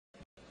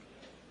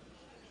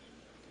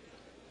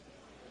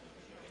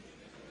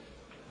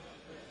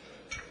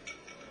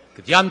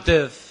Good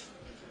Yomtiv,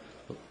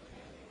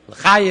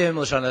 L'chaim,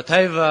 L'shana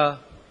Tova,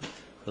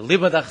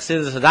 L'libad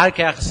HaChassidus,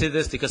 L'darkei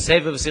HaChassidus,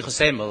 T'ikaseva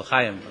V'sichosema,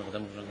 L'chaim.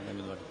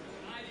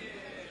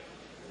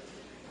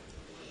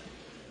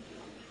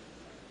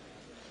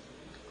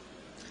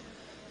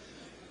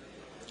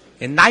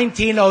 In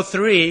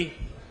 1903,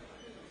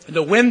 in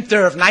the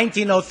winter of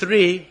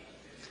 1903,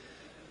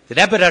 the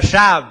Rebbe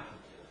Rashab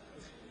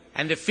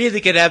and the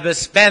Frierdiker Rebbe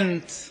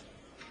spent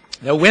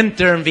the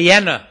winter in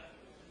Vienna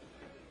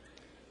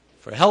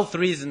for health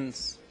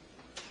reasons.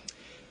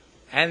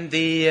 And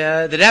the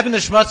Rebbe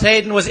Nishmat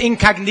Hayden was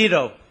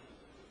incognito.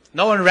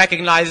 No one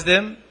recognized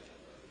him.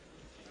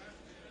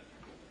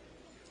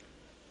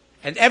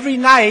 And every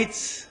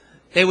night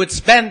they would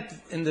spend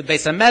in the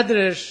Beis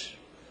HaMedrash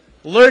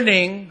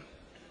learning.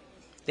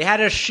 They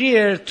had a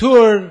shir,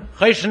 tur,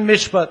 choshen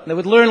mishpat. They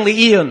would learn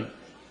li'iyun.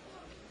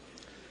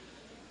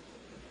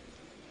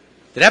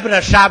 The Rebbe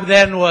Rashab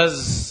then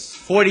was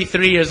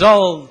 43 years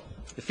old.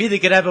 The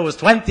Frierdiker Rebbe was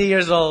 20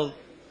 years old.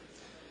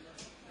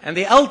 And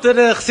the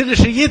ältere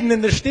Chassidische Yidden in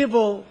the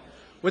Shtibel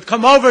would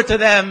come over to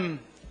them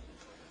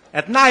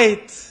at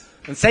night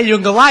and say,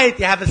 Junge Leit,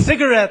 you have a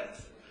cigarette.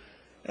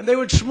 And they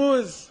would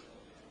schmooze.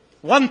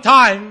 One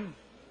time,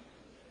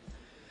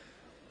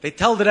 they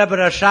tell the Rebbe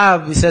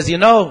Rashab, he says, you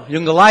know,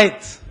 Junge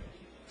Leit,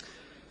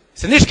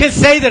 so nish can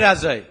say that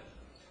azay.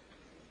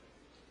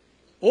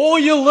 All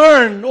you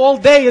learn all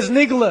day is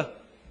nigla.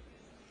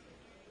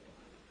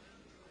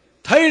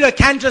 Torah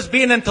can't just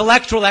be an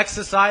intellectual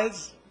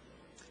exercise.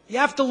 You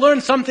have to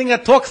learn something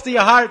that talks to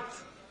your heart.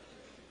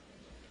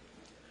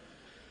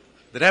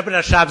 The Rebbe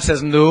Rashab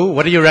says, no,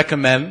 what do you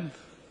recommend?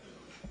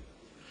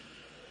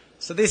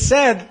 So they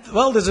said,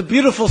 well, there's a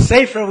beautiful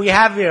sefer we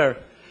have here.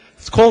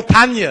 It's called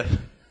Tanya.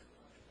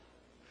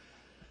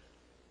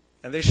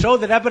 And they show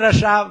the Rebbe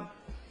Rashab.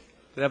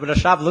 The Rebbe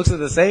Rashab looks at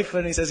the sefer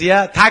and he says,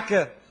 yeah,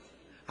 Taka,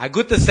 I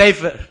got the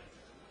sefer.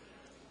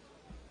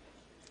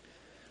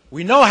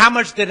 We know how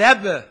much the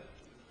Rebbe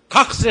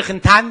koch sich in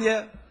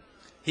Tanya.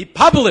 He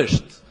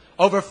published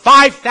over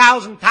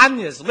 5,000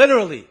 Tanyas,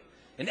 literally,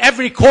 in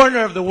every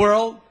corner of the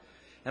world.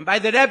 And by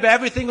the Rebbe,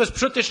 everything was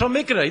Pshutish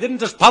Mikra. He didn't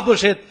just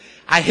publish it,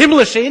 a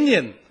Himmlish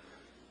Indian.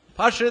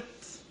 Pashut.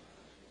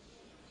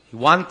 He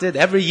wanted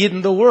every Yid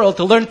in the world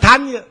to learn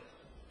Tanya.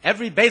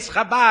 Every Beis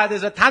Chabad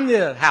is a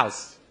Tanya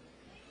house.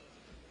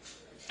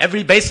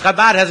 Every Beis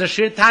Chabad has a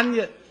Shir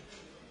Tanya.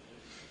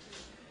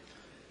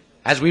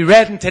 As we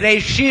read in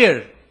today's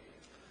Shir,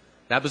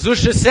 Rabbi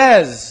Zusha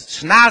says,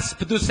 Shnas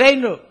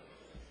Peduseinu,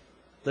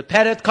 the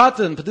Peret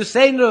Cotton,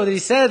 Peduseinu, that he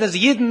said, as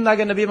Yidden are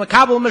going to be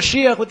Makabel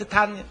Mashiach with the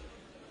Tanya.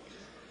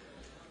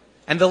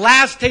 And the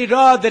last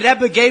Teirah the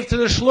Rebbe gave to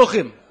the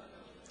Shluchim,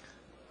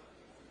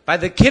 by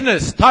the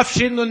Kinnis,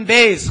 Tafshin Nun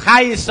Beis,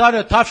 Chai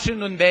Yisara, Tafshin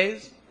Nun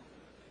Beis,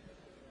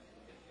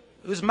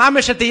 it was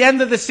mamish at the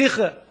end of the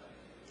Sikha.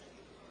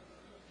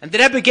 And the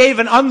Rebbe gave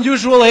an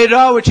unusual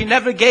Teirah, which he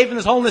never gave in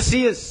his whole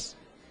Nesias.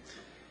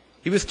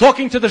 He was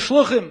talking to the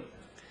Shluchim.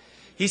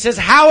 He says,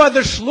 how are the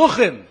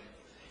Shluchim?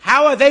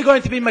 How are they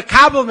going to be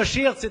Makabel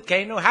Mashiach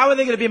Tzidkenu? How are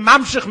they going to be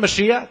Mamshech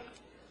Mashiach?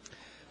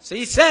 So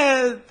he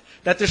said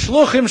that the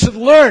Shluchim should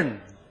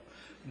learn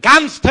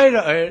Gans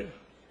Torah,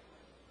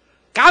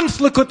 Gans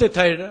Lekutei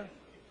Torah,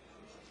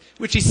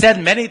 which he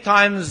said many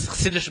times,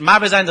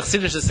 Mabezayin the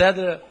Chassidish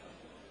Seder.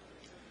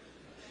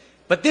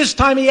 But this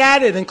time he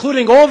added,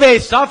 including all the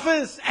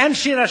Esafas and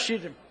Shir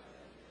HaShirim.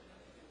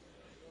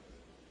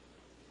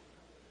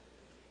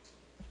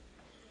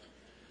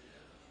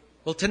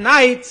 Well,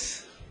 tonight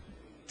is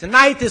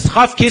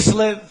Chav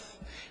Kislev,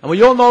 and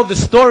we all know the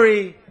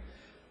story.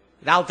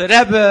 The Alter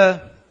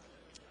Rebbe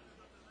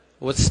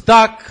was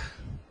stuck.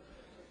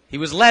 He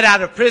was let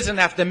out of prison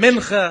after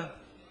Mincha,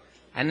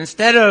 and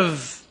instead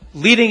of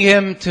leading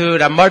him to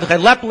Rav Mordechai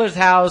Lepler's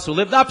house, who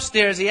lived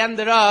upstairs, he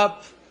ended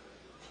up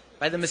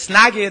by the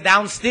Misnageh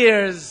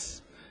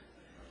downstairs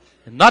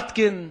in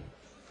Notkin,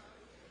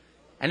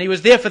 and he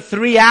was there for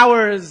 3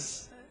 hours.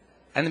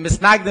 And the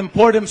Misnagdim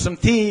poured him some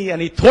tea,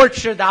 and he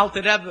tortured the Alter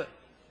Rebbe.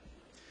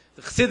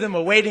 The Chassidim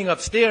were waiting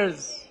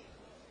upstairs,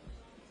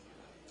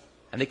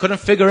 and they couldn't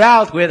figure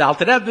out where the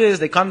Alter Rebbe is.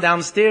 They come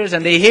downstairs,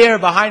 and they hear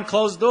behind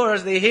closed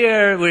doors, they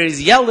hear where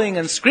he's yelling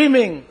and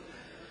screaming.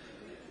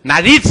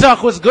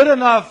 Naritzach was good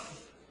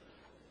enough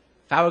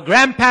for our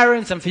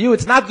grandparents, and for you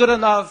it's not good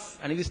enough.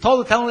 And he was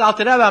told to tell the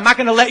Alter Rebbe, I'm not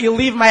going to let you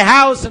leave my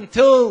house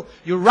until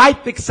you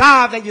write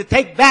Biksav that you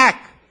take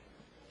back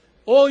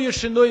all your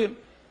Shinuyim.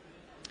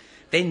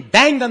 They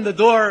banged on the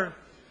door.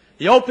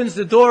 He opens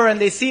the door and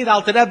they see the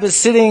Alter Rebbe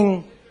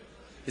sitting,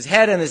 his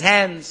head in his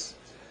hands.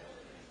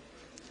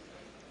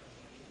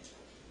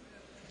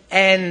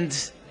 And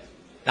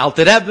the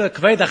Alter Rebbe,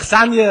 Kvei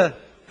Dachsanya,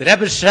 the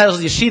Rebbe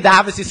says, Yeshida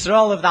Ahavas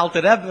Yisrael of the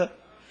Alter Rebbe.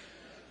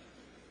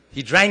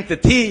 He drank the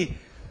tea.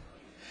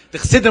 The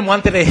Chassidim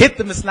wanted to hit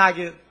the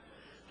Misnageh.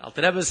 The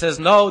Alter Rebbe says,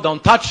 no,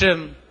 don't touch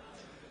him.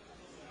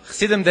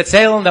 Chassidim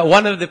Detzelin, that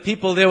one of the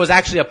people there was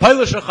actually a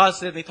Polish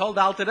Chassid, and he told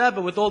the Alter Rebbe,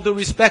 with all due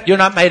respect, you're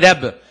not my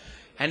Rebbe.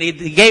 And he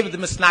gave the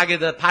Misnageh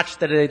the patch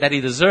that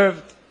he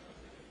deserved.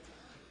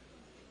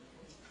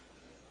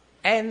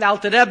 And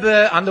Alter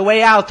Rebbe, on the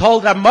way out,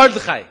 told Rab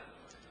Mordechai,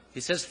 he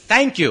says,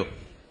 thank you.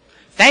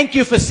 Thank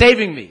you for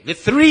saving me. The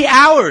 3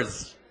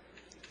 hours,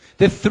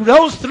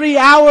 those 3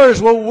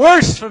 hours were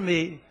worse for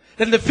me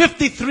than the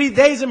 53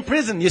 days in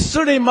prison.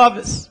 Yesurei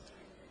Mavis.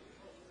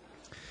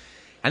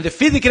 And the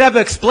Frierdiker Rebbe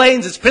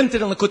explains, it's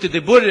printed in Likutei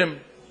Diburim,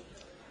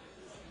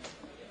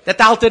 that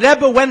the Alter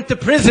Rebbe went to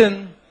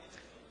prison.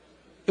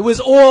 It was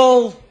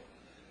all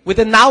with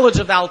the knowledge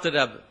of the Alter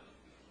Rebbe.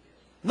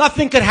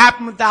 Nothing could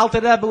happen with the Alter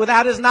Rebbe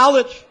without his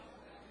knowledge.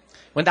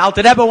 When the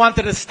Alter Rebbe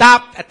wanted to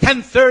stop at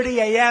 10:30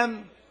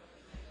 a.m.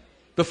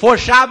 before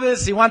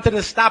Shabbos, he wanted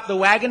to stop the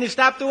wagon, he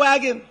stopped the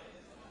wagon.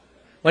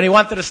 When he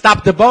wanted to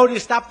stop the boat, he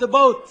stopped the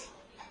boat.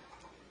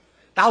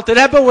 The Alter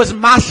Rebbe was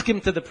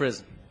maskim to the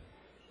prison.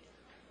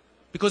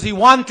 Because he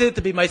wanted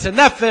to be Meiser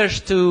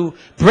Nefesh, to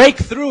break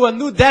through a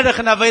new derech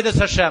in Avodas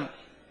Hashem.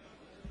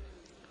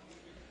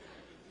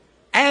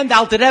 And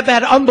Alter Rebbe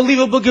had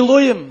unbelievable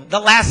Giluyim. The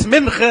last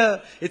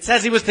Mincha, it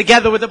says he was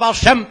together with the Baal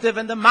Shem Tov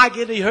and the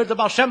Maggid. He heard the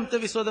Baal Shem Tov,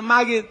 he saw the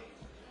Maggid.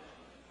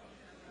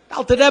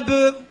 Alter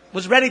Rebbe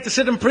was ready to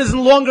sit in prison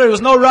longer, there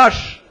was no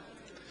rush.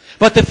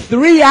 But the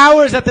 3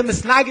 hours at the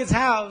Misnagid's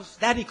house,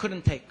 that he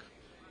couldn't take.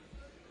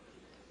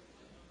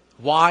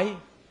 Why?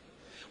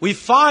 We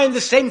find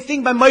the same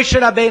thing by Moshe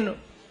Rabbeinu.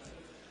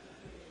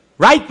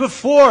 Right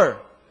before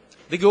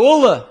the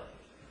Geula,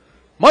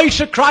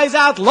 Moshe cries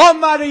out,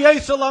 Lama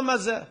Yosel Lama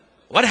Zeh.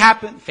 What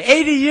happened? For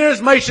 80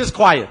 years, Moshe is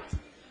quiet.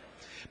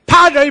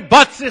 Parei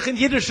Batzich in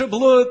Yiddish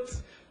blood.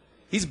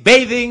 He's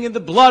bathing in the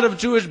blood of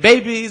Jewish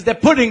babies. They're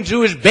putting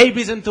Jewish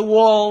babies into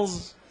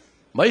walls.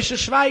 Moshe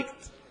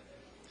schweigt.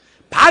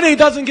 Parei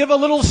doesn't give a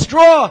little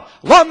straw.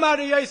 Lama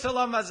Yosel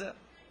Lama Zeh.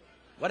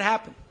 What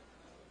happened?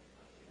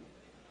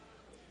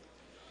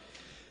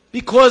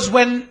 Because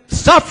when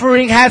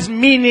suffering has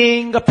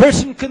meaning, a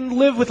person can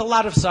live with a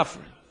lot of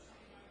suffering.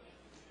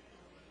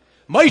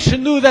 Moshe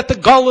knew that the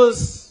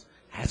Golus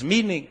has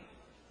meaning.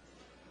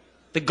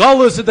 The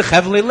Golus of the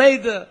Chevlei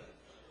Leda.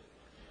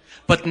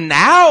 But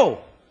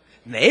now,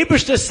 the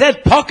Eibishter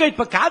said, Poket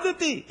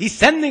Pakadati. He's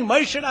sending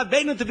Moshe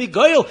Rabbeinu to be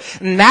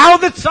Goyal. Now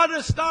the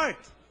Tzaddis start.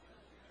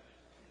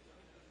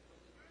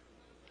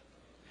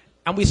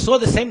 And we saw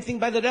the same thing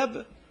by the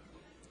Rebbe.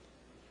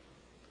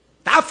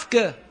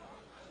 Tafke.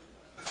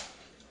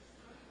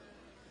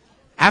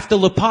 After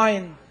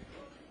Lupine,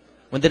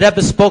 when the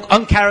Rebbe spoke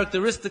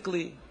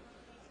uncharacteristically,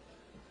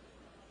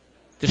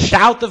 the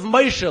shout of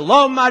Moshe,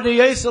 Lo Mari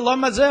Yosel Lo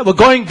Mazeh, we're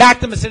going back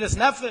to Mesiras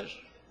Nefesh.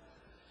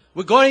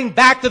 We're going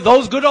back to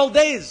those good old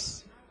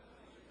days.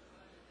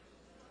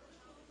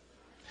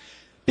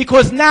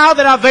 Because now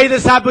that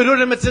Avedas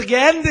HaBerurim it's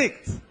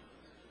geendigt.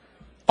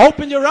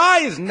 Open your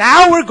eyes.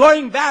 Now we're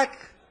going back.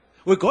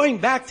 We're going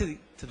back to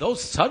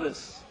those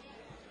tzaddas.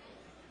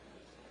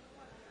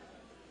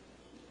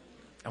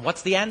 And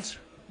what's the answer?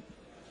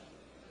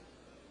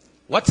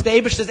 What's the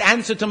Eibishter's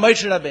answer to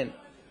Moshe Rabbeinu?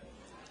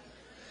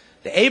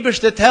 The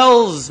Eibishter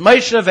tells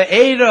Moshe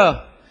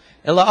ve'era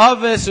ela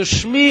aves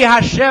u'shmi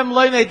Hashem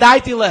lo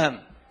nedaiti lehem.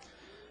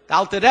 The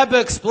Alter Rebbe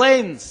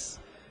explains,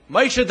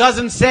 Moshe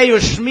doesn't say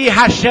u'shmi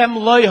Hashem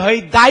lo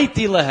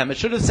nedaiti lehem. It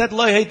should have said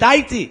lo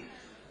nedaiti.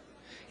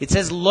 It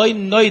says lo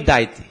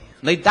nedaiti.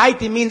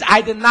 Nedaiti means I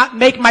did not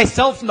make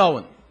myself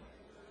known.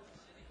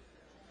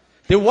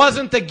 There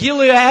wasn't a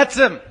Gilui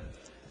Etzem.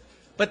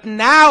 But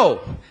now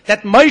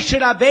that Moshe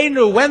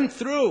Rabbeinu went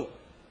through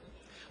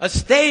a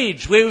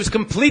stage where he was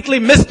completely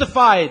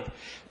mystified,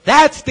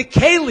 that's the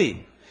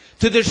Keli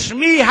to the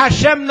Shmi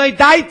Hashem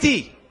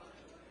Nedaiti.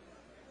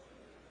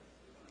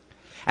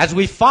 As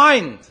we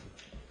find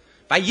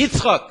by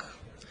Yitzchak,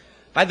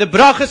 by the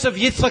brachas of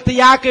Yitzchak to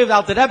Yaakov, the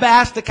Alter Rebbe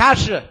asked the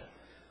kasha.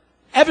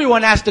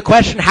 Everyone asked the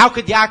question, how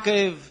could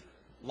Yaakov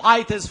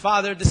lie to his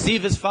father,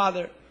 deceive his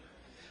father?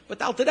 But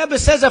the Alter Rebbe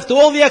says, after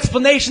all the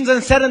explanations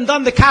and said and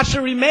done, the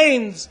kasha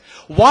remains.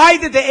 Why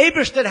did the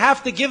Eibishter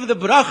have to give the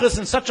brachas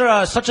in such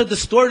a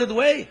distorted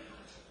way?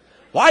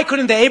 Why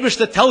couldn't the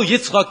Eibishter tell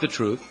Yitzchak the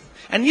truth?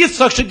 And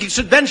Yitzchak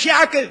should bench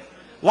Yaakov.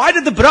 Why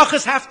did the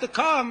brachas have to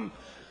come?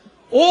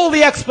 All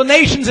the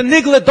explanations in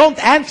Nigla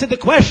don't answer the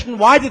question,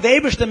 why did the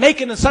Eibishter make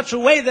it in such a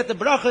way that the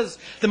brachas,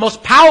 the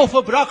most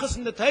powerful brachas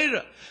in the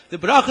Torah, the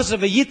brachas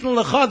of a Yitin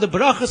Lecha, the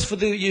brachas for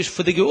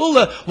the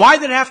Geula, why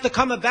did it have to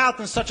come about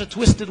in such a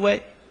twisted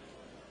way?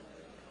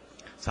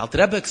 So Alter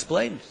Rebbe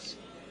explains.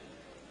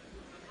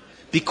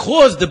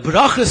 Because the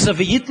brachas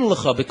of a Yitin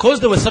Lecha, because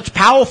there were such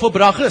powerful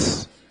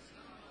brachas,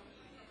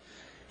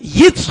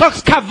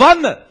 Yitzchak's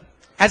kavanah,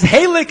 as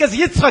heilig as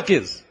Yitzchak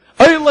is,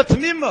 Oyla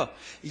Tmima,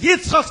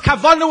 Yitzchak's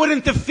kavanah would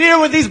interfere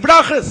with these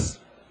brachas.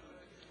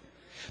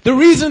 The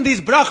reason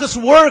these brachas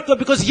worked was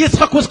because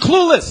Yitzchak was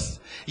clueless.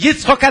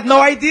 Yitzchak had no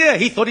idea.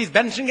 He thought he's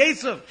benching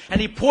Esav. And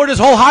he poured his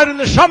whole heart and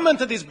neshama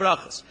into these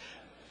brachas.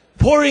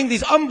 Pouring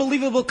these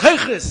unbelievable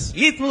keiches.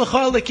 Yitin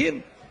l'cha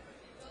elikim.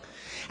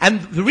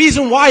 And the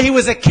reason why he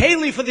was a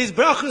keli for these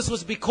brachas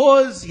was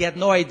because he had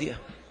no idea.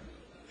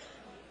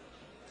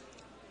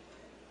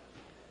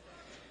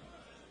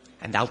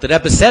 And Alter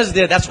Rebbe says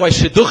there, that's why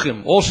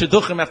shidduchim, all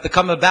shidduchim have to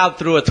come about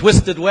through a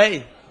twisted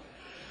way.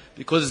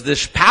 Because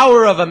the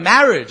power of a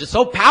marriage is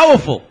so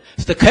powerful.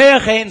 It's the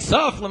Koyach Ein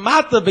Sof,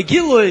 Lamata,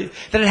 Begilui,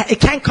 that it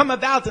can't come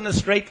about in a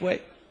straight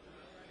way.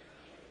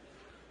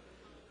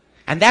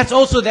 And that's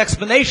also the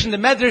explanation. The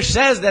Medrash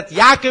says that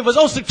Yaakov was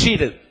also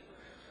cheated.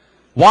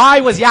 Why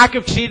was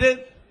Yaakov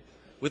cheated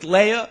with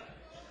Leah?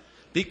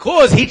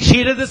 Because he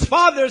cheated his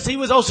father, so he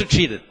was also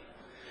cheated.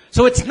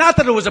 So it's not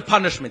that it was a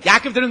punishment.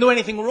 Yaakov didn't do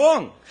anything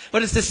wrong.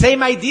 But it's the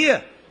same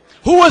idea.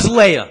 Who was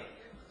Leah?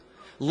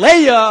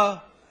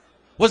 Leah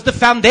was the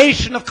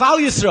foundation of Klal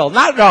Yisrael,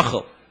 not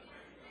Rachel.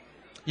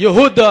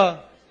 Yehuda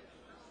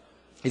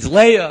is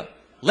Leah.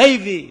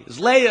 Levi is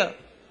Leah.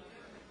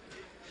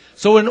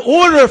 So in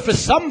order for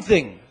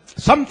something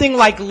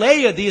like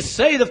Leah, the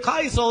Yesod of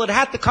Klal Yisrael, it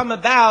had to come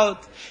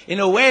about in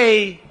a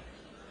way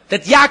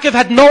that Yaakov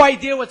had no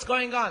idea what's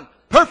going on.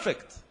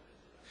 Perfect.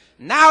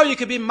 Now you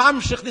could be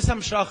mamshich this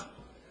amshach.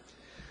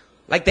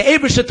 Like the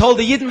Eibusha told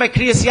the Yidden by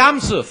Kriyas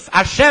Yamsuf,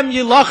 Hashem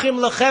yilachim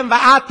lechem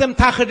va'atem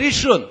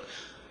tacharishun.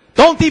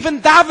 Don't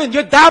even daven.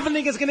 Your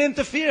davening is going to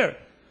interfere.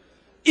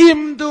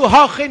 Imdu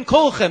hachin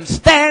kolchem.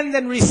 Stand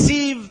and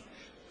receive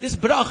this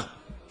bracha.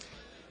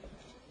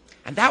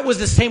 And that was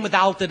the same with the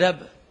Alter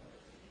Rebbe.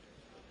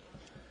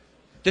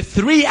 The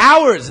 3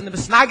 hours in the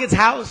Besnagid's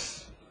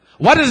house,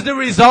 what is the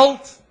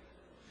result?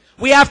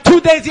 We have 2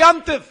 days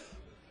Yom Tov.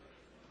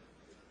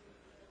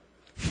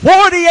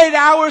 48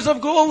 hours of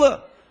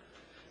Geula.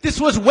 This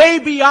was way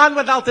beyond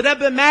what Alter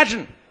Rebbe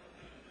imagined.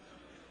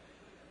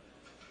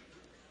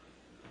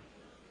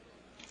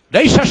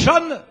 Reish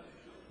Hashanah.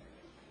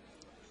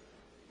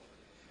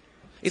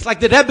 It's like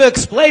the Rebbe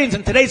explains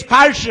in today's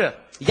Parsha.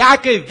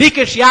 Yaakov,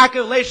 Bikesh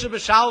Yaakov, Leisha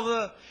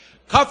B'Shalva,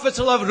 Kafetz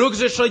Olav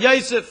Rugze Shal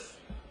Yosef.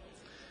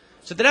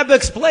 So the Rebbe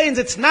explains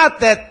it's not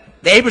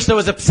that the Eibusha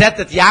was upset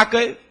at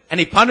Yaakov and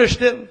he punished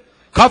him.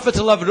 Kafetz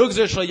Olav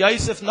Rugze Shal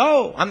Yosef.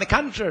 No, on the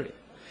contrary.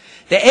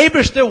 The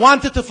Eibusha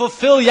wanted to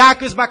fulfill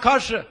Yaakov's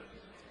bakasha.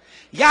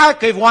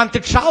 Yaakov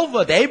wanted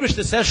Shalva. The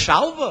Eibusha says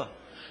Shalva.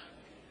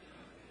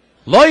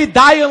 Loi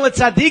dayon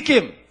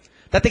letzadikim.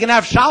 That they're going to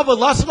have Shalva,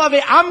 Lassad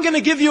Lavi. I'm going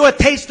to give you a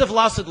taste of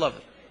Lassad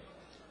Lavi.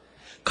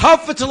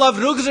 Kafetz Olav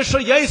Rugze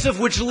Shal Yosef,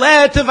 which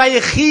led to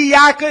Vayechi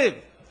Yaakov.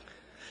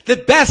 The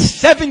best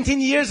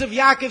 17 years of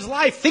Yaakov's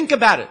life. Think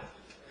about it.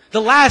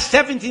 The last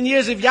 17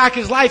 years of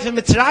Yaakov's life in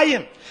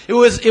Mitzrayim. It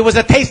was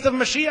a taste of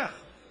Mashiach.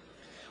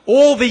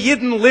 All the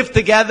Yidden lived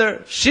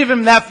together.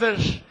 Shivim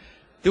Nefesh.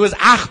 There was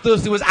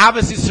Achdus. There was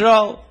Abbas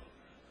Yisrael.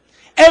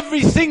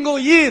 Every single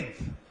Yid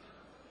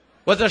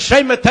was a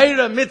Shema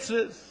Torah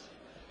mitzvahs.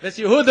 Ves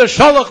Yehuda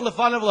Sholach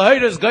Lefanav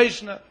L'Hoyres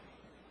Goyshna.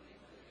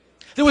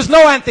 There was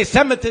no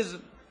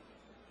anti-Semitism.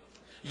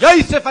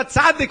 Yosef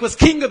HaTzadik was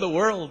king of the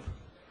world.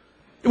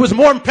 It was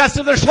more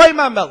impressive than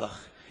Shlomo HaMelech.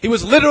 He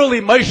was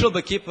literally Moshel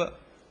B'Kippah.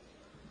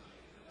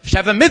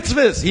 Sheva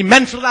mitzvahs. He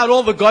mentioned out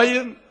all the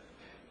Goyim.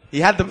 He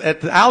had them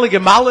at the Ali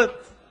Gemalit.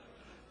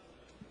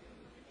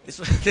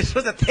 This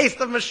was a taste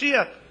of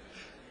Mashiach.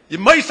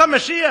 Yemoisa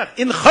Mashiach.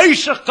 In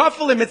Choshech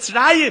Kafel in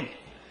Mitzrayim.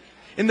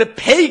 In the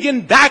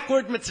pagan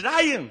backward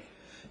Mitzrayim.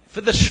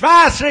 For the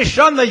Shvas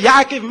Rishon that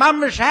Yaakov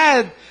Mamish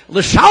had,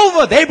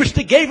 L'Shalva, the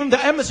Eibusha gave him the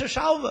Emes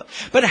Shalva.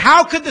 But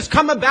how could this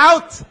come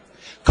about?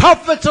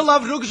 Kafetz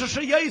Olav Rugze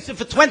Shal Yosef.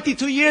 For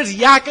 22 years,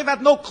 Yaakov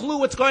had no clue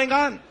what's going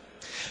on.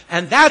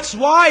 And that's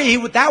why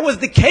that was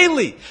the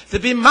Keli, to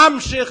be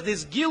Mamshich,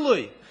 this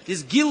Gilui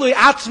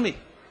Atzmi.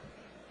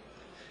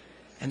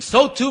 And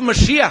so too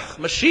Mashiach.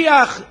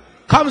 Mashiach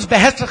comes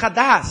Behesach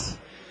Hadas.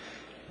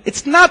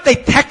 It's not a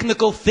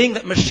technical thing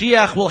that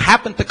Mashiach will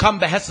happen to come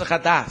Behesach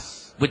Hadas.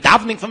 We're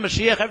davening for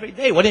Mashiach every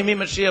day. What do you mean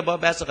Mashiach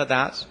Behesach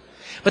Hadas?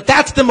 But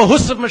that's the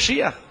Mahus of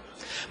Mashiach.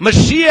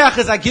 Mashiach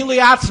is a Gilui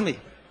Atzmi.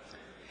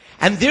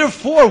 And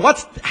therefore,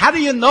 how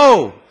do you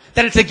know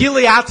that it's a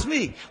Gilui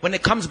Atzmi? When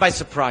it comes by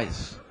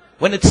surprise.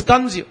 When it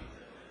stuns you.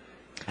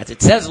 As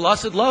it says,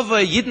 Lassad Lava,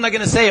 Yidden are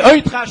going to say,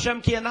 Oitcha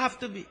Hashem ki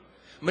anaftabi.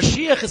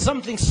 Mashiach is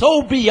something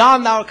so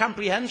beyond our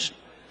comprehension.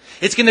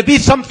 It's going to be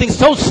something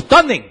so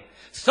stunning,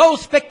 so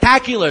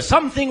spectacular,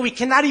 something we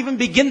cannot even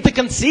begin to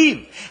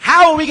conceive.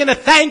 How are we going to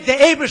thank the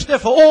Eibusha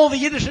for all the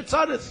Yiddish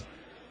tzaddas?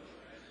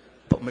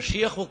 But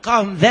Mashiach will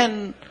come,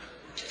 then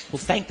we'll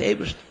thank the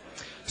Eibusha.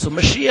 So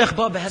Mashiach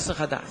ba behesach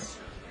hadas.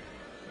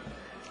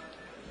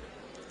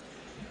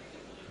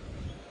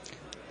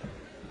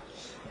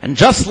 And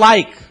just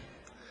like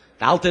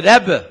the Alter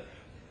Rebbe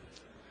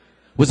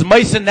was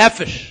Moiseh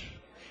Nefesh,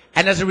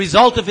 and as a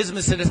result of his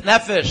Mesiras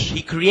Nefesh,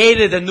 he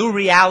created a new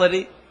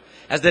reality.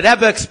 As the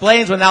Rebbe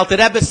explains, when the Alter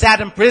Rebbe sat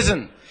in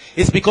prison,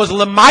 it's because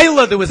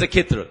Lamaila there was a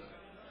Kitrut.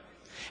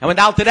 And when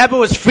the Alter Rebbe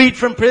was freed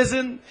from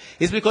prison,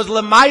 it's because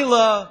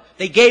Lamaila,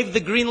 they gave the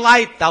green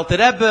light. The Alter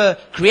Rebbe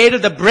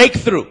created a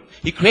breakthrough.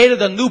 He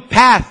created a new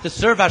path to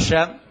serve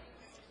Hashem.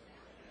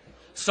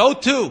 So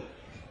too,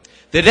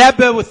 the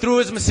Rebbe through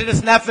his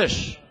Mesiras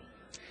Nefesh,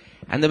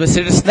 and the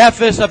Mesiras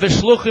Nefesh of his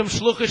Shluchim,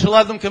 Shluchish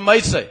Eladam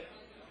K'Moisei,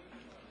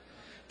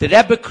 the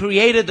Rebbe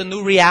created a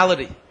new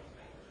reality.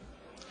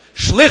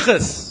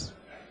 Shlichus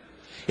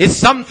is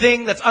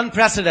something that's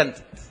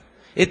unprecedented.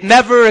 It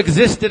never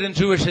existed in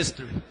Jewish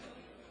history.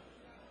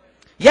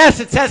 Yes,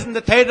 it says in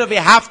the Torah, we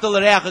have to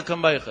l'reacha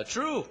kamoicha.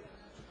 True.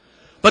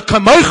 But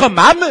kamoicha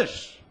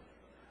mamish.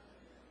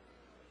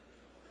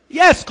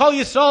 Yes, Kol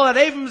Yisrael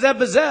Arevim Zeh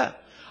B'Zeh.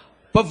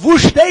 But wo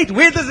steht,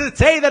 where does it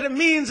say that it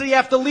means that you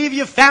have to leave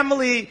your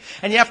family,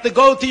 and you have to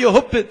go to your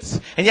huppets,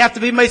 and you have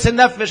to be Meisei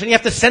Nefesh, and you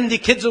have to send your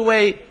kids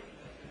away?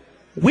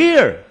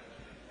 Where?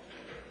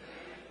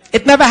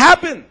 It never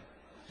happened.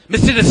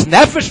 Mesiras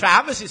Nefesh for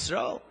Ahavas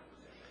Yisrael.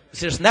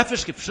 Mesiras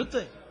Nefesh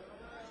Kipshutei.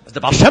 As the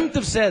Baal Shem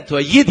Tov said, to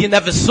a Yid you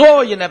never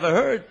saw, you never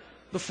heard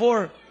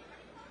before.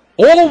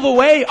 All the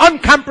way,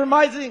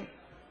 uncompromising.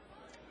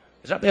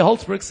 As Rabbi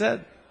Holzberg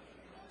said,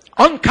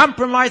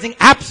 uncompromising,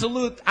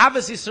 absolute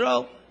Ahavas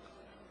Yisrael.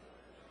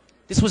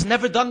 This was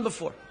never done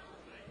before.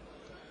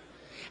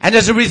 And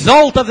as a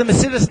result of the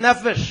Mesiras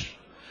Nefesh,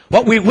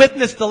 what we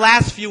witnessed the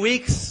last few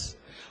weeks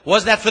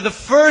was that for the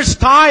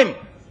first time,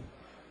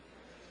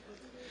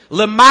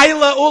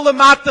 L'mayla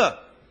u'lemata,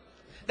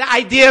 the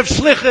idea of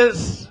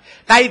Shlichus,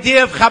 the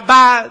idea of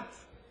Chabad,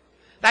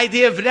 the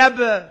idea of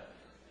Rebbe,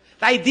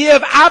 the idea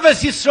of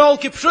Ahavas Yisrael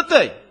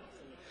Kipshutei,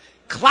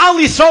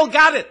 Klal Yisrael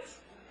got it.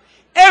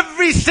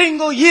 Every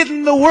single Yid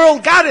in the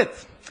world got it.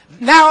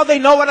 Now they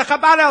know what a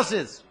Chabad house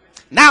is.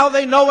 Now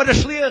they know what a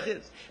Shliach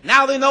is.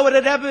 Now they know what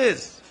a Rebbe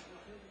is.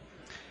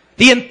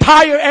 The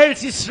entire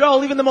Eretz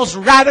Yisrael, even the most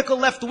radical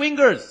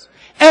left-wingers,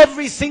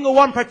 every single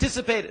one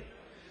participated.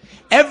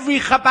 Every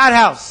Chabad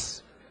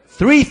house,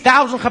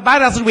 3,000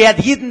 Chabad houses, we had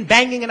Yidden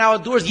banging in our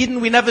doors, Yidden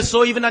we never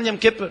saw even on Yom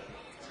Kippur.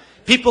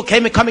 People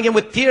coming in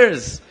with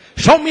tears.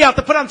 Show me how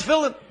to put on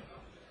tefillin.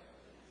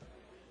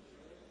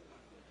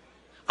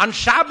 On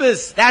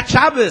Shabbos, that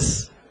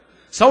Shabbos,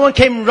 someone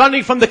came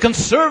running from the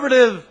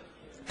conservative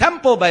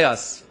temple by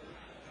us.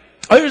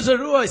 He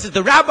says,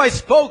 the rabbi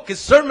spoke, his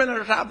sermon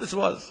on Shabbos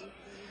was.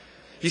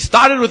 He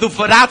started with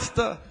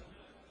Ufaratzta.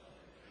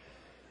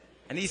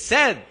 And he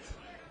said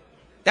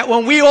that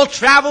when we all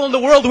travel in the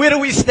world, where do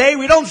we stay?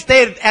 We don't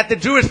stay at the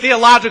Jewish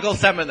Theological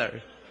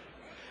Seminary.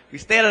 We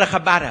stay at a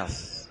Chabad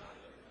house.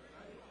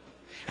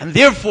 And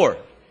therefore,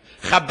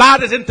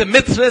 Chabad is into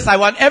mitzvahs. I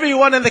want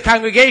everyone in the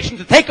congregation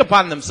to take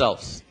upon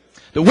themselves.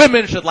 The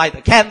women should light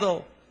a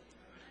candle.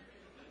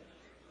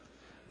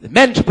 The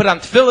men should put on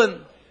tefillin.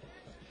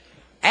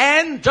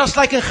 And just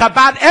like in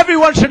Chabad,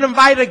 everyone should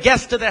invite a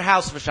guest to their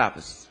house for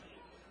Shabbos.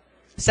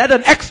 Set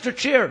an extra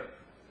chair.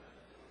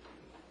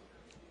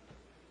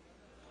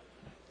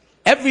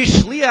 Every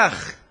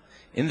shliach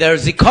in their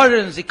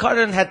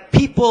zikaron had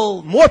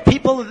people, more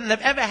people than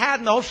they've ever had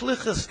in the whole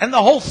shlichus, and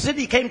the whole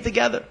city came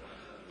together.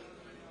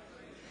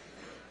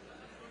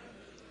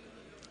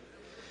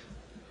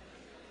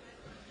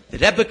 The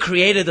Rebbe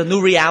created a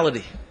new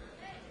reality.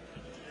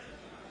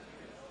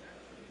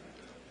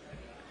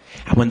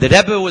 And when the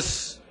Rebbe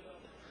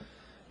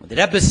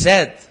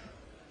said,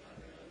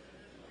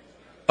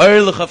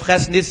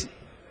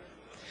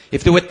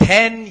 if there were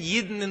 10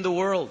 Yidden in the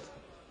world,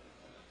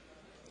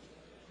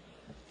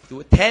 there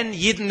were 10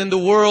 Yidden in the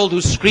world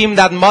who screamed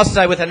out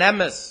Masai with an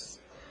emes,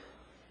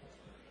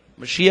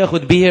 Mashiach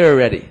would be here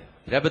already.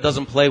 The Rebbe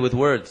doesn't play with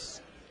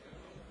words.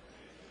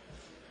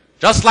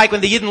 Just like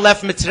when the Yidden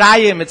left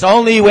Mitzrayim, it's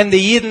only when the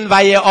Yidden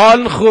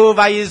vayeonchu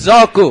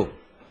vayezoku,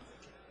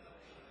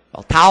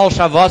 al tal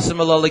shavosim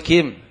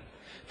elolikim.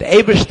 The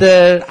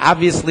Eibishter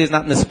obviously is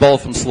not nisbol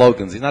from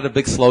slogans. He's not a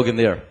big slogan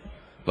there.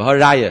 But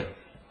Haraya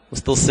was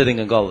still sitting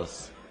in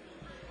Golas.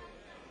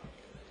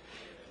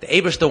 The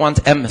Eibishter wants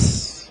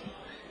emes.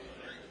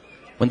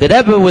 When the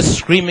Rebbe was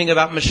screaming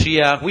about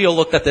Mashiach, we all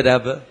looked at the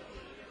Rebbe.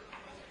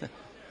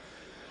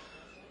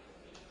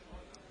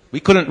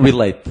 We couldn't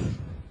relate.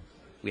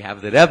 We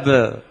have the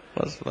Rebbe.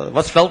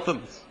 What's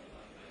Felton?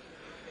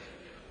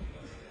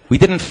 We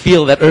didn't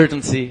feel that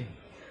urgency.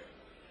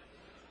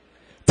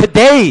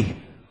 Today,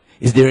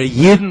 is there a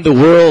Yid in the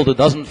world who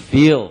doesn't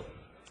feel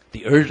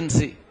the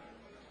urgency?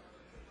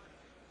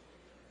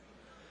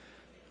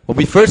 When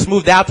we first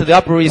moved out to the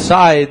Upper East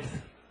Side,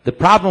 the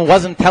problem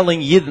wasn't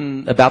telling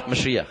Yidden about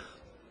Mashiach.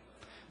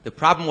 The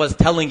problem was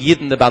telling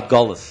Yidden about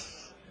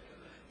Golas.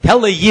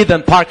 Tell a Yid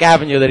on Park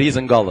Avenue that he's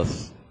in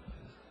Golas.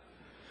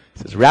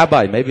 He says,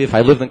 Rabbi, maybe if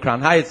I lived in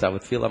Crown Heights, I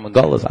would feel I'm in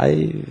Golas.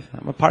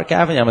 I'm a Park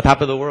Avenue, I'm on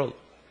top of the world.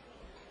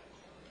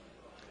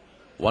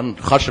 One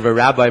chashuv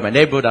rabbi in my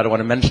neighborhood, I don't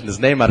want to mention his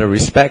name out of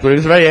respect, but he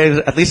was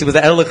at least he was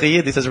an Erlich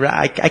Yid. He says,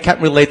 I can't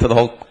relate to the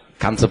whole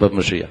concept of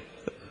Mashiach.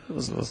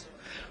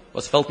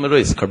 Was felt mir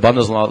ruhig.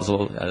 Karbanos,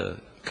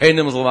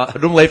 keinem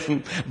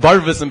rumlaufen,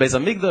 Barvis and Beis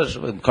Hamikdash,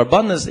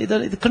 Karbanos, he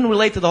couldn't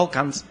relate to the whole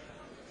concept.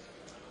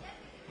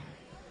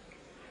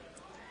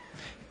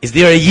 Is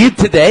there a Yid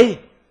today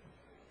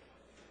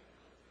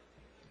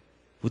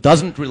who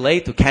doesn't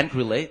relate, who can't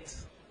relate?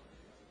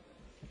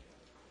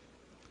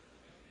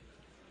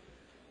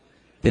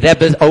 The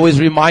Rebbe always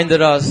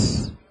reminded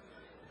us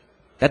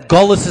that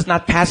Golus is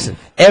not passive.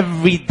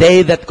 Every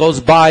day that goes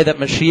by that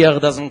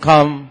Mashiach doesn't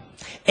come,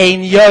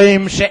 Ein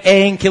Yom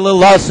she'ein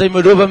kilalosei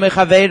meruba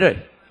mechaveirei.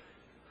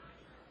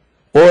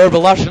 Or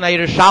B'lashon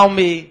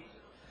HaYerushalmi,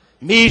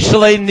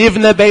 Mishlei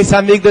nivne beis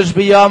hamikdash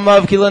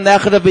b'yamav, kilo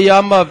nechra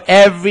b'yamav.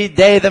 Every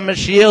day the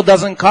Mashiach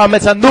doesn't come,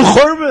 it's a new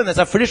churban, it's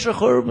a frisher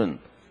churban.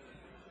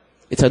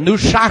 It's a new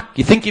shock.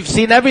 You think you've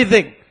seen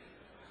everything.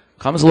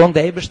 Comes along the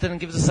Eibishter and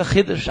gives us a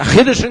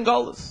chiddush in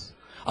Golus.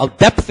 A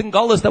depth in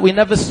Golus that we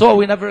never saw,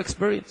 we never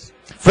experienced.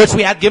 First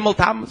we had Gimel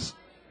Tammuz.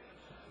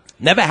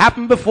 Never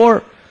happened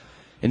before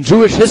in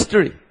Jewish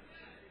history.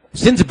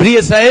 Since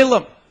Bria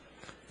Sa'elam.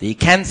 You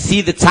can't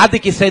see the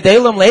tzaddik Yisei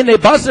De'elam Le'enei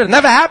Basar.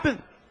 Never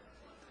happened.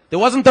 There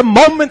wasn't a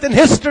moment in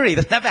history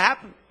that never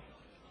happened.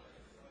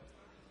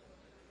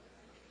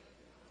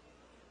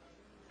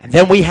 And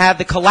then we had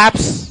the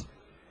collapse.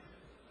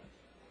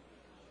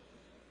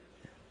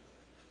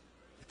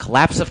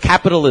 Collapse of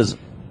capitalism.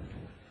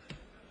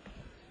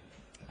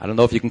 I don't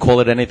know if you can call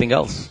it anything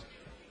else.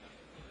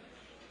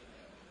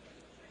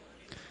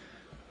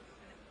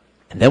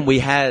 And then we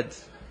had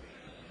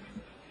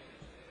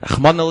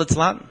Rachmana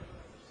Litzlan,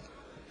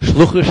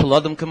 Shluchim Shel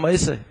Adam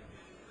K'maaseh,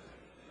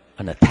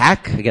 an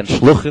attack against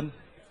Shluchim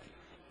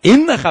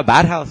in the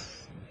Chabad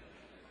house.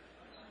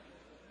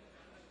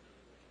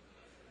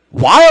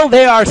 While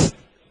they are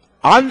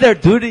on their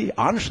duty,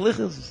 on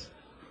Shlichus,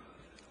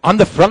 on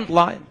the front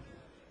line.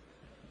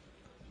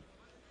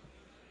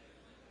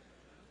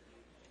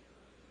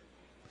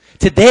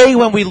 Today,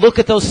 when we look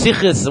at those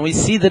sichos and we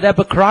see the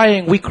Rebbe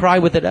crying, we cry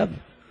with the Rebbe.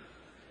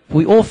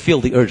 We all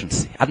feel the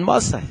urgency. Ad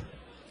Masai.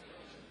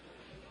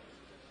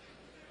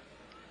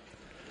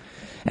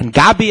 And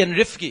Gabi and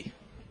Rifki,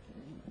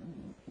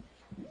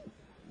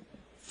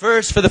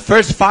 for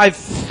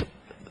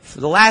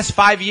the last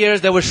 5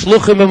 years, there were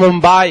shluchim in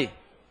Mumbai.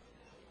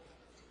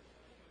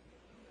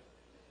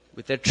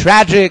 With their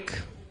tragic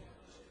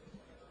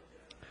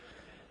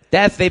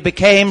death, they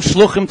became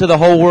shluchim to the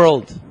whole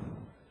world.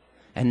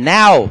 And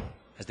now,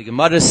 as the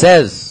Gemara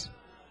says,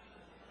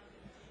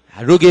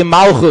 Harugi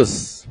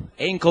Malchus,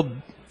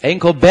 Enko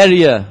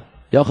Beria,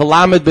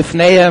 Yochelamed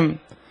Bifneim,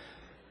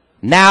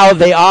 now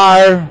they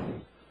are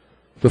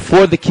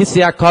before the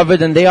Kisei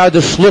HaKavod, and they are the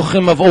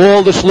shluchim of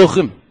all the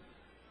shluchim.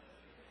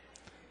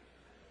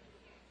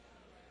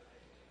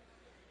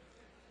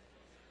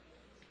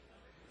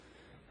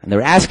 And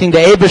they're asking the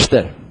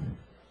Eibishter,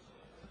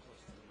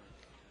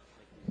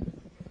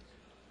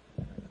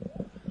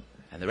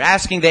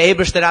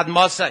 Ad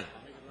Masai,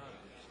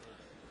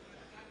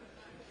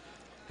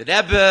 the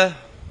Rebbe,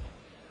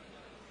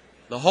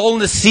 the whole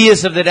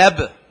Nesius of the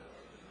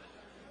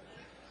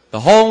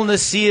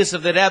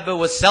Rebbe,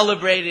 was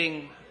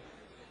celebrating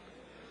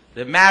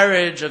the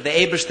marriage of the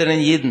Eibishter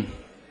and Yidden.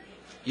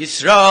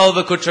 Yisrael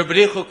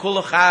v'kutshabrichu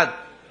kul echad.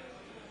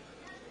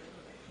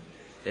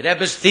 The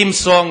Rebbe's theme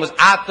song was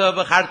Ata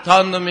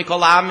v'chartanu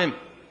mikol amim.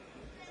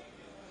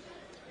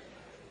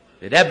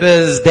 The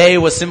Rebbe's day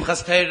was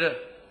Simchas Torah.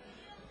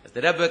 As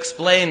the Rebbe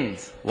explained,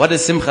 what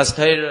is Simchas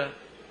Torah?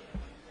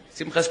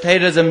 Simchas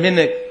Torah is a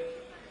minig.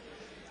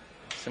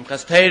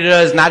 Simchas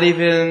Torah is not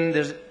even,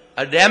 there's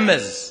a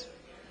remez.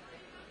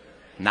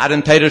 Not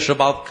in Torah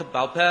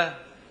Shabbat Peh.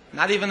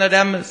 Not even a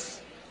remez.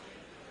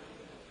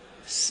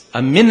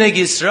 A minig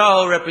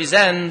Yisrael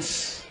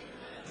represents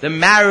the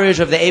marriage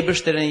of the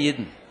Eibishter and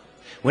Yidden.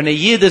 When a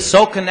Yid is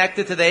so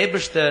connected to the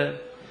Eibishter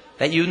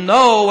that you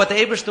know what the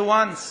Eibishter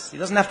wants. He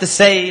doesn't have to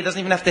say, he doesn't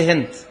even have to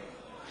hint.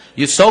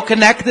 You're so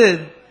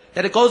connected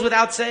that it goes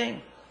without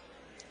saying.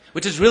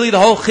 Which is really the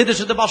whole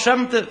chiddush of the Baal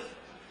Shem Tov.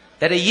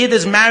 That a Yid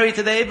is married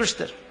to the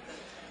Eibishter.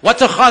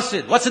 What's a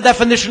chassid? What's the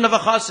definition of a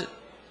chassid?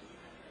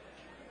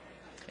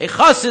 A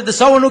chassid is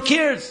someone who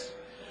cares.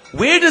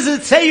 Where does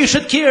it say you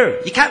should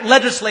care? You can't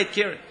legislate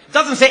caring. It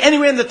doesn't say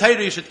anywhere in the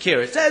Torah you should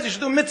care. It says you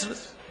should do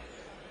mitzvahs.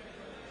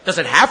 Does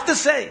it have to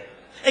say?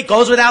 It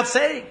goes without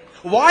saying.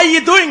 Why are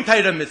you doing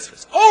Torah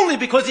mitzvahs? Only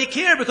because you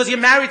care, because you're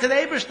married to the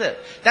Eibishter.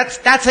 That's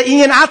a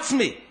inyan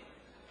atzmi.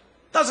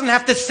 Doesn't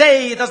have to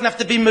say, it doesn't have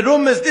to be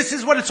merumas. This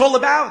is what it's all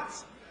about.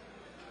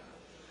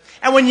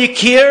 And when you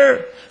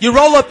care, you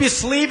roll up your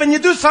sleeve and you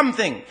do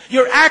something.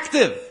 You're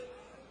active.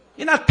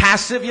 You're not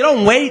passive. You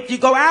don't wait. You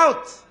go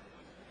out.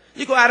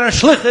 You go out on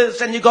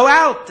shlichus and you go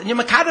out. And you're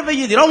makadov a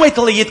yid. You don't wait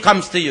till a yid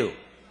comes to you.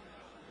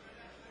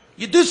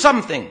 You do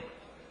something.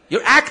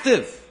 You're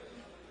active.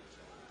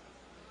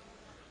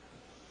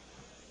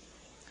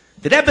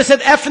 The Rebbe said,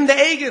 Effen the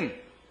Egen.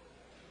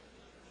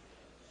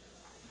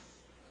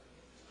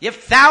 You have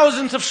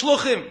thousands of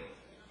shluchim.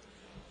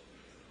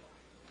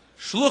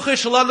 Shluchim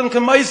Shel Adam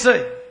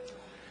K'maaseh.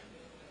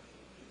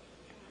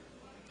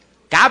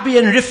 Gabi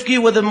and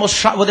Rifki were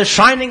the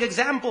shining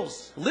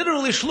examples.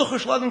 Literally, Shluchim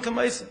Shel Adam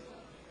K'maaseh.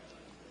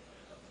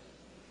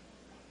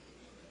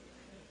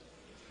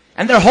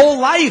 And their whole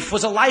life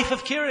was a life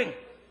of caring.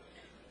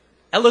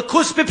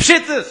 Elokus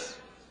b'pshitas.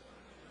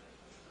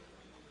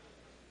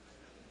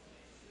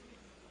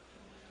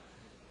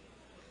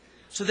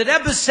 So the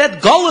Rebbe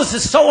said, Golus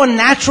is so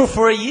unnatural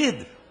for a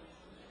Yid.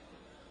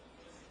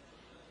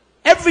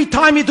 Every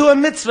time you do a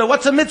mitzvah,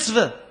 what's a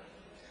mitzvah?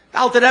 The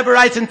Alter Rebbe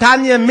writes in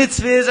Tanya,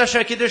 mitzvah is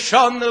asher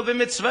kiddushanu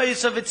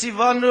b'mitzvahisa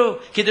v'tzivanu,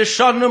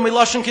 kiddushanu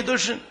miloshen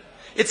kiddushin.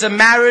 It's a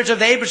marriage of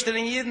the Eibishter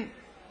and Yidden.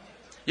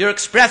 You're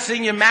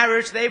expressing your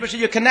marriage to the Eibishter,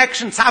 your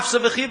connection, tzafsa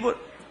v'chibur.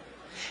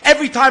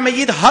 Every time a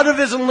Yid Hadav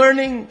is in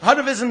learning,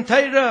 Hadav is in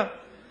Torah,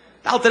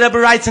 the Alter Rebbe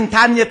writes in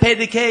Tanya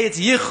Pedikei, it's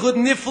Yichud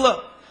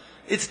Nifla.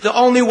 It's the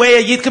only way a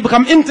Yid can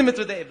become intimate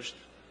with the Eibishter.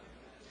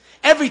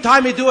 Every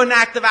time you do an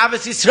act of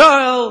Avos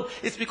Yisrael,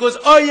 it's because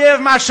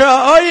Oyev, Masha,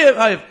 Oyev,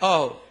 Oyev,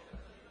 oh.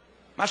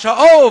 Masha,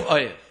 Ov,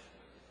 Oyev.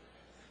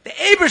 The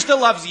Eibishter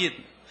loves Yid.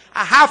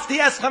 Ahafti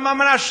eschem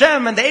amar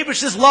Hashem, and the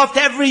Eibishter's love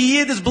to every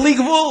Yid is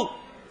bligvul.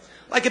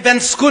 Like a ben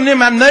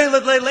skunim and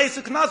neilad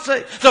le'leisu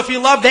k'nasei. So if you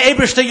love the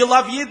Eibishter, you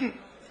love Yidden.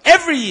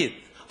 Every Yid.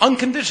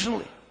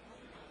 Unconditionally.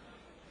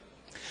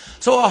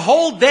 So a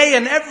whole day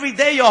and every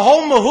day, your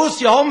whole mahus,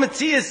 your whole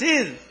metzias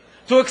is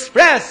to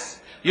express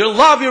your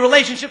love, your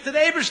relationship to the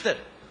Eibishter.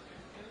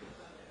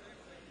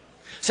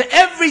 So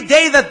every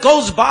day that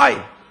goes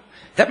by,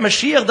 that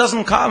Mashiach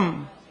doesn't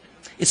come,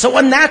 it's so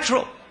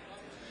unnatural.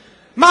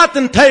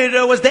 Matan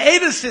Torah was the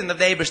Eidersin of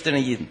the Eibishter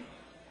and Yidden.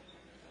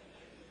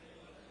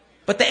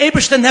 But the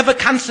Eibishter never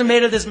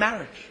consummated his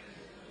marriage.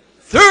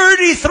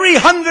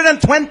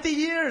 3,320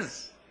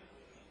 years.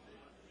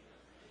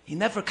 He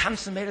never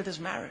consummated his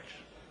marriage.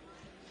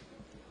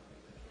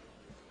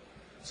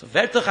 So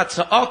Vertuch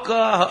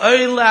HaTza'aka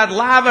Ha'oila Ad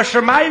Lava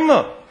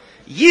Shemaima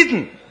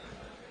Yidden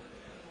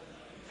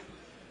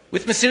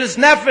with Mesiras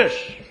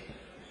Nefesh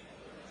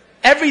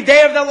every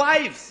day of their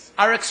lives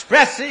are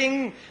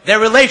expressing their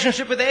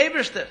relationship with the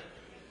Eibishter.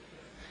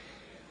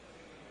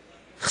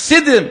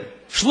 Chsidim,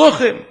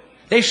 Shluchim,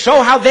 they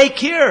show how they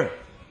care.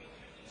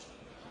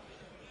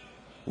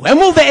 When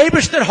will the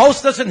Eibishter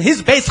host us in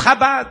his Beis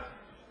Chabad?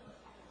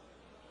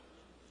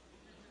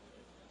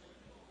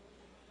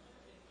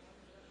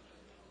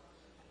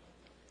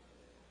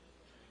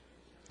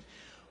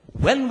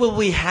 When will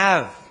we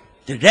have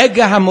the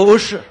Rega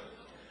HaMeusher,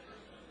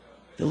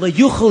 the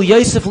Leyuchel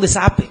Yosef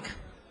Lisapik?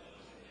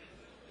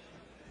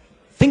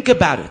 Think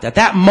about it. At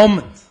that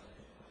moment,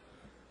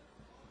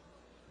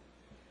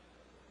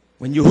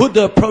 when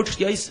Yehuda approached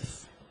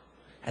Yosef,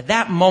 at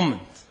that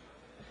moment,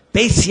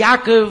 Beis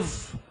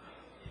Yaakov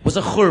was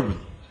a churban.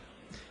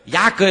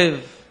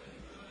 Yaakov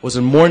was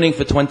in mourning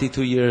for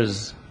 22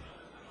 years.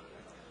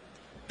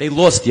 They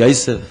lost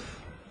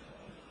Yosef.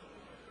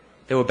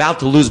 They were about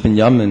to lose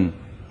Binyamin.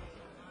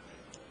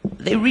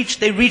 They reached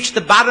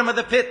the bottom of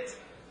the pit,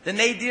 the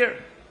nadir.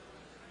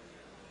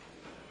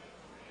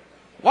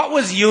 What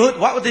did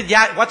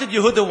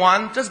Yehuda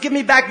want? Just give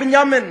me back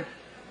Binyamin.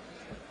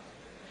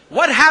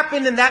 What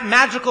happened in that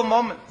magical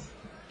moment?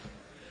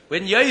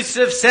 When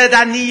Yosef said,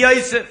 Ani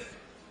Yosef.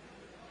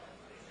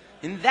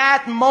 In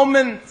that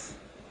moment,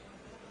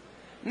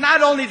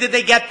 not only did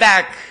they get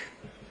back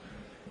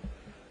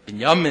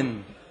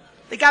Binyamin,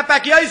 they got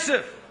back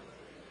Yosef.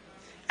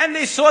 And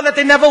they saw that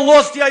they never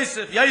lost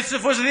Yosef.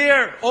 Yosef was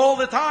there all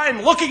the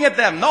time, looking at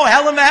them. No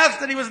hell in the house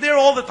that he was there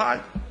all the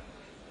time.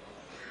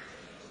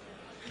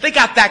 They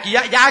got back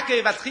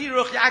Yaakov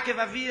Atchiruch,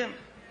 Yaakov Aviyim.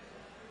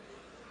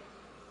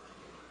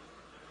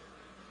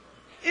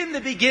 In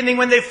the beginning,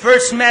 when they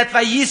first met,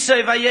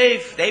 Vayisai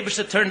Vayev, the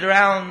Eibishter turned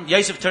around,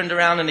 Yosef turned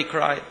around and he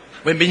cried.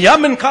 When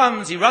Binyamin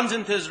comes, he runs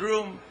into his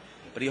room,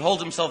 but he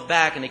holds himself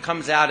back and he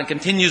comes out and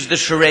continues the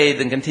charade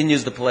and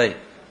continues the play.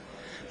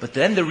 But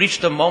then they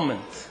reached a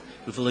moment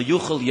with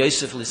Leyuchel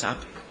Yosef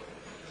Lisapik.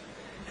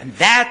 And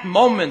that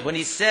moment when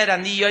he said,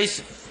 Ani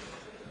Yosef,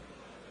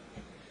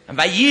 and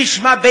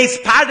Vayishma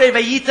Beis Parei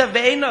Vayita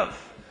Ve'enov,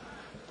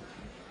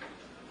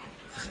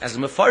 as the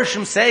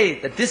Mefarshim say,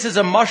 that this is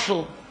a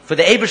mashal for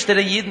the Eibishter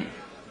and Yidden.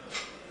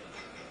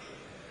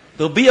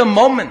 There'll be a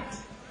moment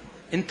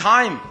in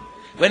time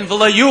when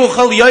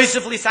V'layuchel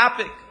Yosef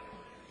Lisapik,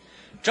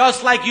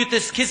 just like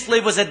Yutis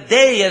Kislev was a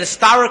day, a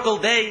historical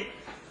day.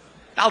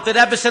 The Alter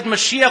Rebbe said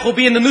Mashiach will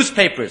be in the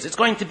newspapers. It's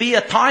going to be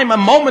a time, a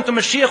moment when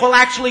Mashiach will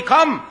actually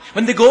come,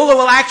 when the Geula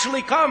will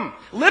actually come.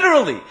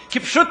 Literally,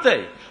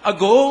 Kipshutei, a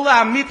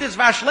Geula Amitis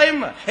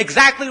Vashlema,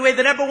 exactly the way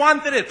the Rebbe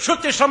wanted it.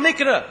 Pshutei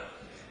Shamikra.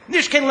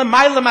 Nish ken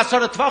lemayla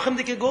masara tvachim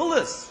dike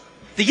Geulas.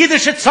 The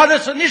Yiddish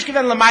Tzadas are nicht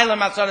given lemayla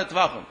masara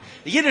tvachim.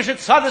 The Yiddish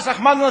Tzadas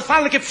achman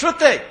l'san like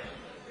Pshutei.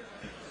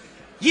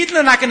 Yidden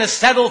are not going to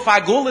settle for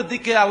a Geula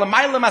dike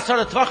lemayla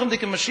masara tvachim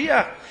dike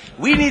Mashiach.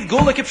 We need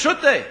Geula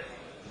Kipshutei.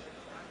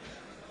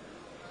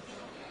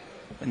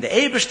 When the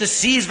Eibishter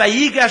sees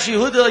Vayigash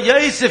Yehuda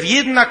Yosef,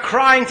 Yidden are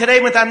crying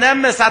today with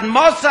Anemes ad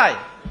Mosai.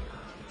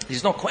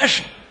 There's no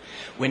question.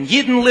 When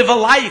Yidden live a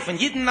life, and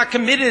Yidden are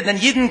committed, and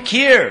Yidden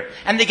care,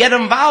 and they get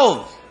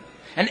involved,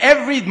 and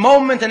every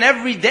moment and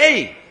every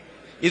day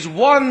is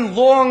one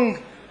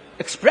long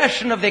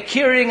expression of their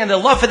caring and their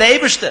love for the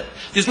Eibishter,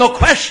 there's no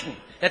question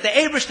that the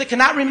Eibishter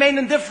cannot remain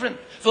indifferent.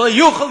 For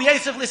Yuchel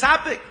Yosef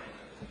Lisapik.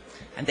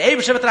 And the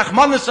Eibishter wird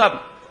Rachmanus haben.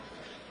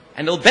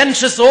 And he'll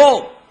bench us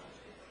all.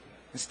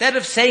 Instead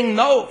of saying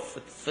no,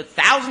 for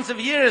thousands of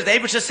years, the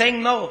Eibishter is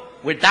saying no.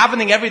 We're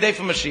davening every day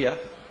for Mashiach.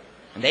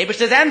 And the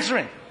Eibishter is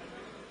answering.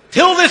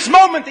 Till this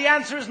moment, the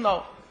answer is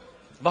no.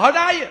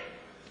 V'hadaya.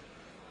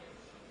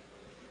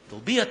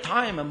 There'll be a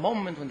time, a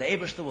moment, when the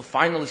Eibishter will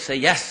finally say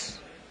yes.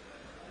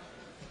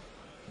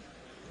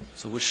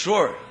 So we're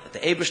sure that the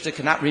Eibishter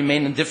cannot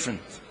remain indifferent.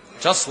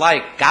 just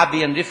like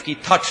Gabi and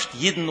Rivki touched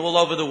Yidden all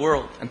over the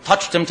world and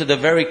touched them to the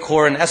very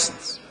core and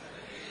essence.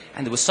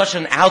 And there was such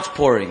an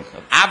outpouring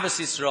of Avos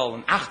Yisrael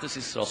and Achdus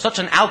Yisrael, such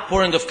an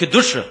outpouring of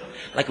Kedusha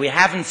like we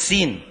haven't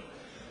seen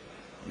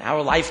in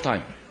our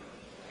lifetime.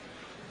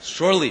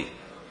 Surely,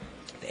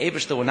 the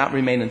Eibishter will not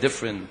remain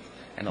indifferent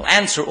and will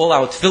answer all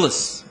our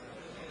tefillas.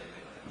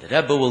 The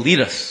Rebbe will lead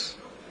us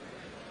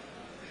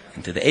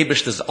into the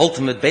Eibishter's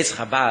ultimate Beis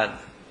Chabad,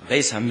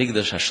 Beis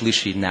HaMikdash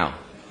HaShlishi now.